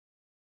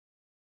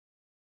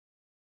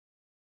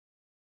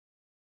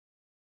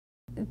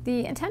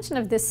The intention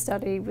of this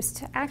study was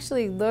to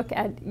actually look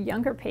at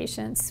younger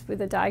patients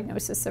with a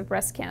diagnosis of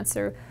breast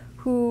cancer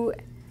who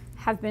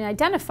have been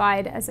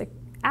identified as an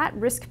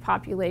at-risk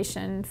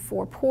population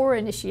for poor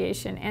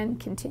initiation and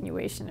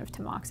continuation of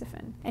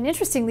tamoxifen. And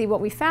interestingly, what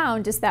we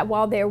found is that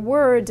while there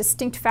were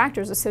distinct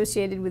factors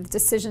associated with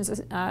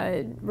decisions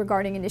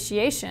regarding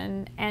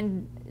initiation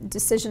and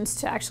decisions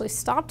to actually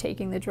stop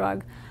taking the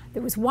drug,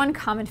 there was one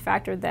common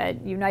factor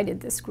that united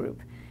this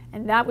group,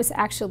 and that was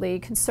actually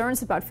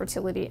concerns about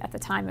fertility at the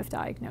time of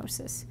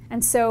diagnosis.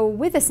 And so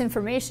with this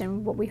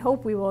information, what we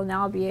hope we will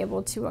now be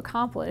able to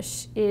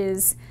accomplish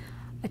is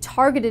a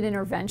targeted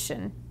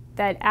intervention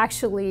that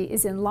actually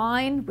is in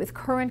line with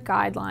current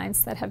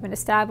guidelines that have been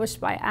established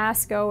by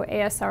ASCO,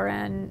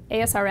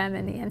 ASRM,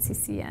 and the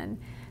NCCN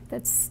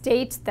that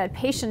state that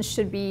patients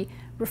should be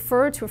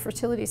referred to a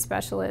fertility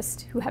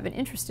specialist who have an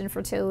interest in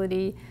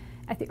fertility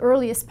at the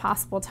earliest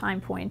possible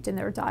time point in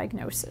their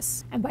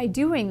diagnosis. And by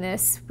doing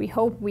this, we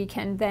hope we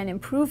can then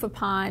improve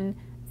upon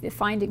the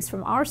findings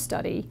from our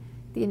study,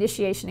 the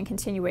initiation and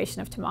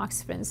continuation of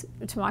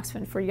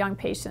tamoxifen for young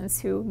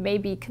patients who may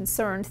be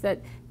concerned that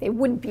they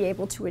wouldn't be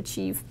able to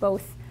achieve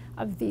both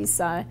of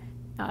these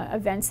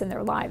events in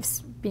their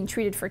lives, being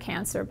treated for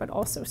cancer, but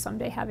also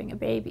someday having a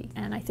baby.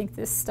 And I think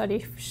this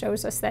study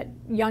shows us that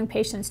young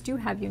patients do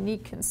have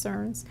unique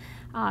concerns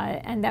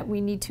and that we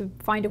need to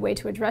find a way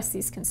to address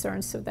these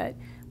concerns so that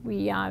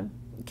we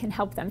can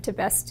help them to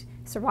best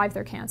survive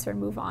their cancer and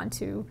move on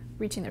to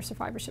reaching their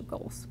survivorship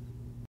goals.